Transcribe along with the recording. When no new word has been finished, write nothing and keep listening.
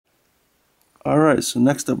Alright, so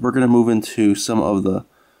next up we're going to move into some of the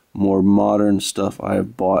more modern stuff I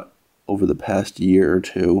have bought over the past year or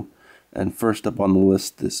two. And first up on the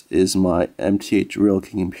list, this is my MTH Rail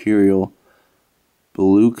King Imperial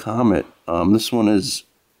Blue Comet. This one is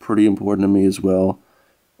pretty important to me as well.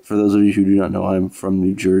 For those of you who do not know, I'm from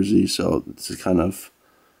New Jersey, so this is kind of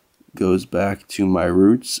goes back to my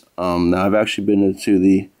roots. Now I've actually been to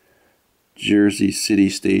the Jersey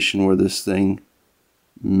City station where this thing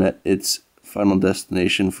met its final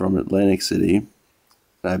destination from Atlantic City.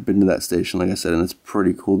 I've been to that station, like I said, and it's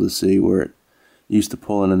pretty cool to see where it used to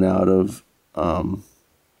pull in and out of. And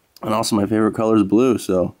also my favorite color is blue,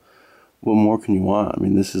 so what more can you want? I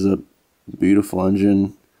mean, this is a beautiful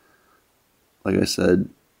engine. Like I said,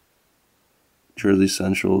 Jersey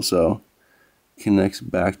Central, so connects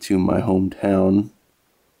back to my hometown.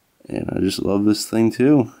 And I just love this thing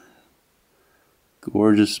too.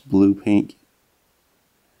 Gorgeous blue paint.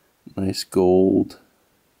 Nice gold.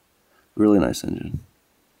 Really nice engine.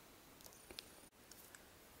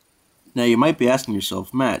 Now you might be asking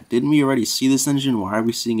yourself, Matt, didn't we already see this engine? Why are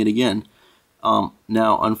we seeing it again?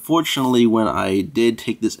 Now, unfortunately, when I did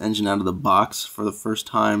take this engine out of the box for the first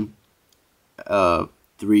time 3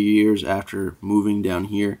 years after moving down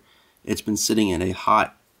here, it's been sitting in a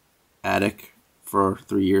hot attic for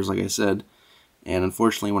 3 years, like I said. And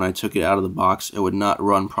unfortunately, when I took it out of the box, it would not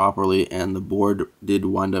run properly, and the board did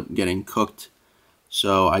wind up getting cooked.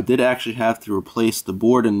 So I did actually have to replace the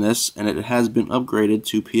board in this, and it has been upgraded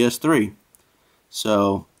to PS3.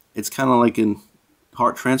 So it's kind of like a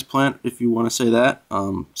heart transplant, if you want to say that.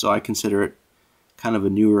 So I consider it kind of a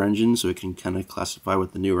newer engine, so it can kind of classify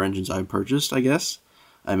with the newer engines I purchased, I guess.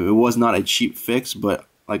 I mean, it was not a cheap fix, but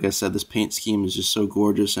like I said, this paint scheme is just so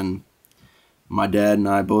gorgeous, and my dad and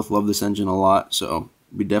I both love this engine a lot, so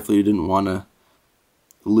we definitely didn't want to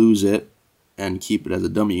lose it and keep it as a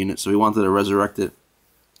dummy unit, so we wanted to resurrect it.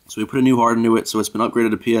 So we put a new heart into it, so it's been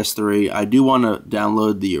upgraded to PS3. I do want to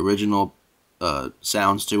download the original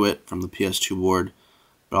sounds to it from the PS2 board,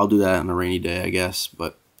 but I'll do that on a rainy day, I guess.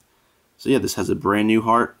 But so yeah, this has a brand new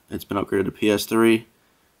heart. It's been upgraded to PS3.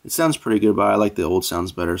 It sounds pretty good, but I like the old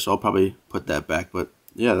sounds better, so I'll probably put that back. But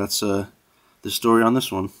yeah, that's the story on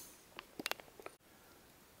this one.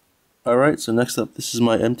 Alright, so next up, this is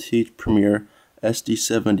my MTH Premier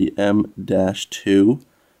SD70M-2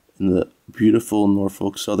 in the beautiful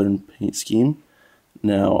Norfolk Southern paint scheme.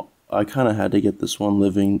 Now, I kind of had to get this one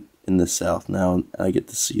living in the South now, and I get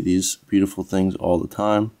to see these beautiful things all the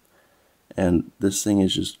time. And this thing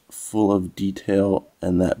is just full of detail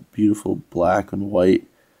and that beautiful black and white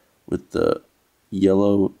with the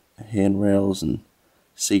yellow handrails and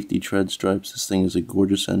safety tread stripes. This thing is a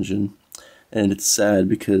gorgeous engine. And it's sad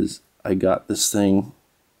because I got this thing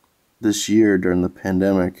this year during the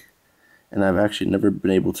pandemic, and I've actually never been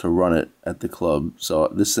able to run it at the club. So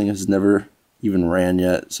this thing has never even ran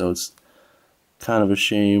yet, so it's kind of a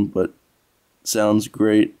shame, but it sounds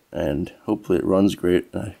great, and hopefully it runs great.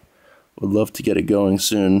 I would love to get it going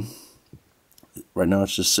soon. Right now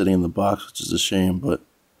it's just sitting in the box, which is a shame, but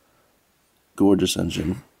gorgeous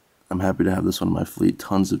engine. I'm happy to have this one in my fleet.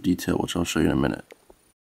 Tons of detail, which I'll show you in a minute.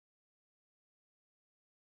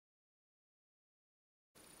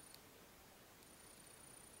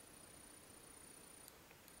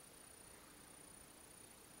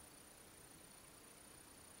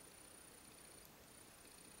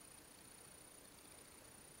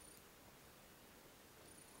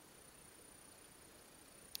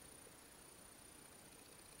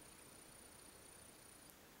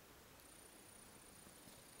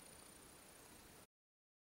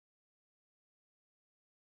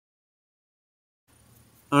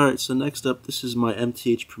 Alright, so next up, this is my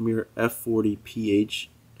MTH Premier F40PH,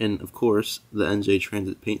 and of course, the NJ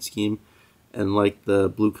Transit paint scheme. And like the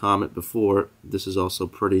Blue Comet before, this is also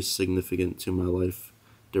pretty significant to my life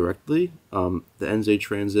directly. The NJ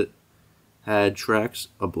Transit had tracks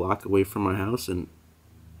a block away from my house, and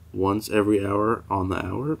once every hour on the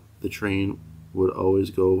hour, the train would always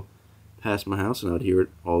go past my house, and I would hear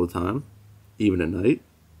it all the time, even at night.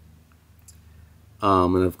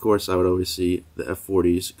 And of course, I would always see the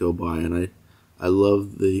F40s go by, and I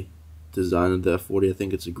love the design of the F40. I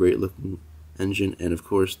think it's a great looking engine, and of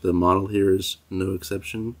course, the model here is no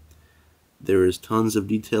exception. There is tons of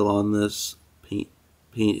detail on this. Paint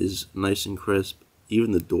is nice and crisp.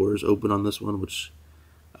 Even the doors open on this one, which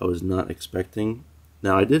I was not expecting.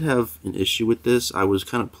 Now, I did have an issue with this. I was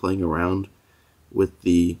kind of playing around with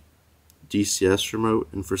the DCS remote,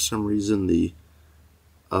 and for some reason, the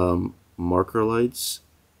marker lights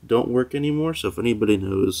don't work anymore. So if anybody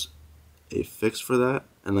knows a fix for that,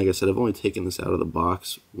 and like I said, I've only taken this out of the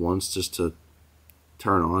box once just to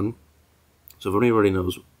turn on, So if anybody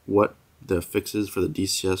knows what the fix is for the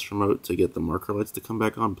DCS remote to get the marker lights to come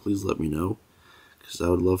back on, please let me know, because I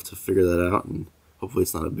would love to figure that out, and hopefully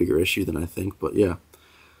it's not a bigger issue than I think. But yeah,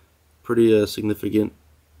 pretty significant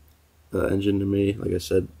engine to me. Like I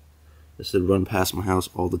said, this would run past my house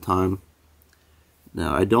all the time.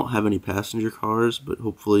 Now, I don't have any passenger cars, but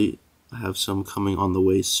hopefully I have some coming on the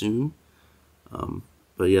way soon.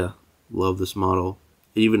 But yeah, love this model.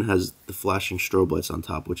 It even has the flashing strobe lights on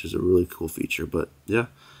top, which is a really cool feature. But yeah,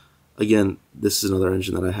 again, this is another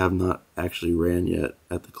engine that I have not actually ran yet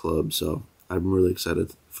at the club, so I'm really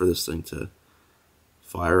excited for this thing to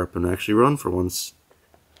fire up and actually run for once.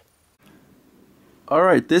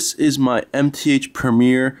 Alright, this is my MTH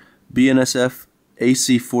Premier BNSF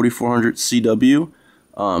AC4400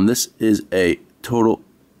 CW. This is a total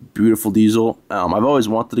beautiful diesel. I've always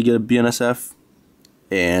wanted to get a BNSF,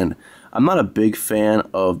 and I'm not a big fan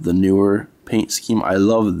of the newer paint scheme. I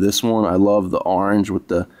love this one. I love the orange with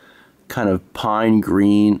the kind of pine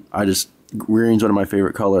green. Green's one of my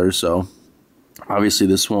favorite colors, so obviously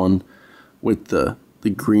this one with the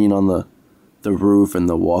green on the roof and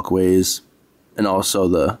the walkways, and also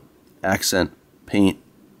the accent paint,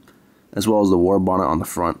 as well as the war bonnet on the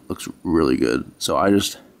front, looks really good. So I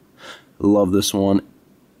just love this one.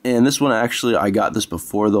 And this one, actually, I got this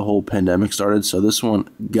before the whole pandemic started, so this one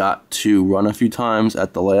got to run a few times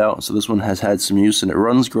at the layout. So this one has had some use, and it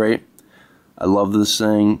runs great. I love this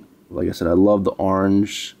thing. Like I said, I love the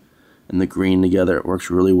orange and the green together. It works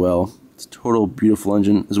really well. It's a total beautiful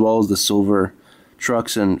engine, as well as the silver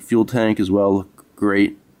trucks and fuel tank as well look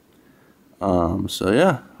great. So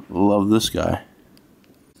yeah, love this guy.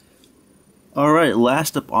 Alright,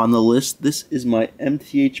 last up on the list, this is my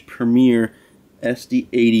MTH Premier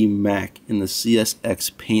SD80 Mac in the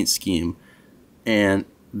CSX paint scheme, and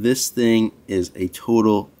this thing is a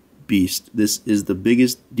total beast. This is the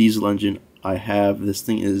biggest diesel engine I have. This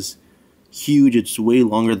thing is huge. It's way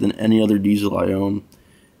longer than any other diesel I own,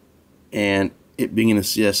 and it being in a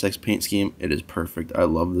CSX paint scheme, it is perfect. I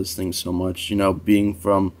love this thing so much. You know, being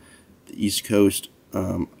from the East Coast,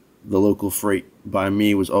 the local freight by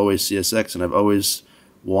me was always CSX, and I've always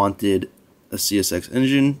wanted a CSX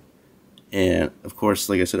engine. And of course,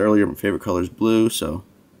 like I said earlier, my favorite color is blue, so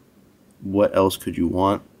what else could you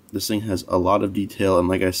want? This thing has a lot of detail, and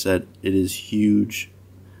like I said, it is huge.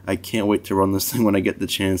 I can't wait to run this thing when I get the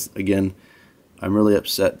chance. Again, I'm really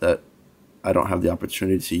upset that I don't have the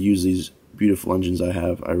opportunity to use these beautiful engines I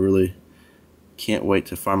have. I really can't wait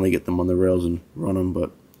to finally get them on the rails and run them,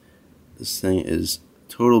 but this thing is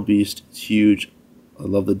total beast. It's huge. I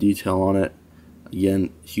love the detail on it.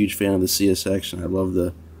 Again, huge fan of the CSX, and I love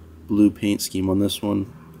the blue paint scheme on this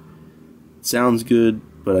one. It sounds good,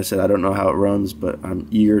 but I said I don't know how it runs, but I'm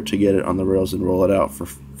eager to get it on the rails and roll it out for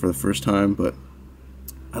the first time. But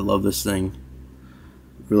I love this thing.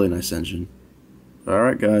 Really nice engine.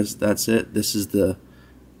 Alright guys, that's it. This is the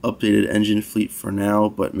updated engine fleet for now,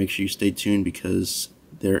 but make sure you stay tuned because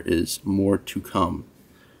there is more to come.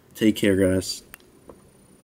 Take care, guys.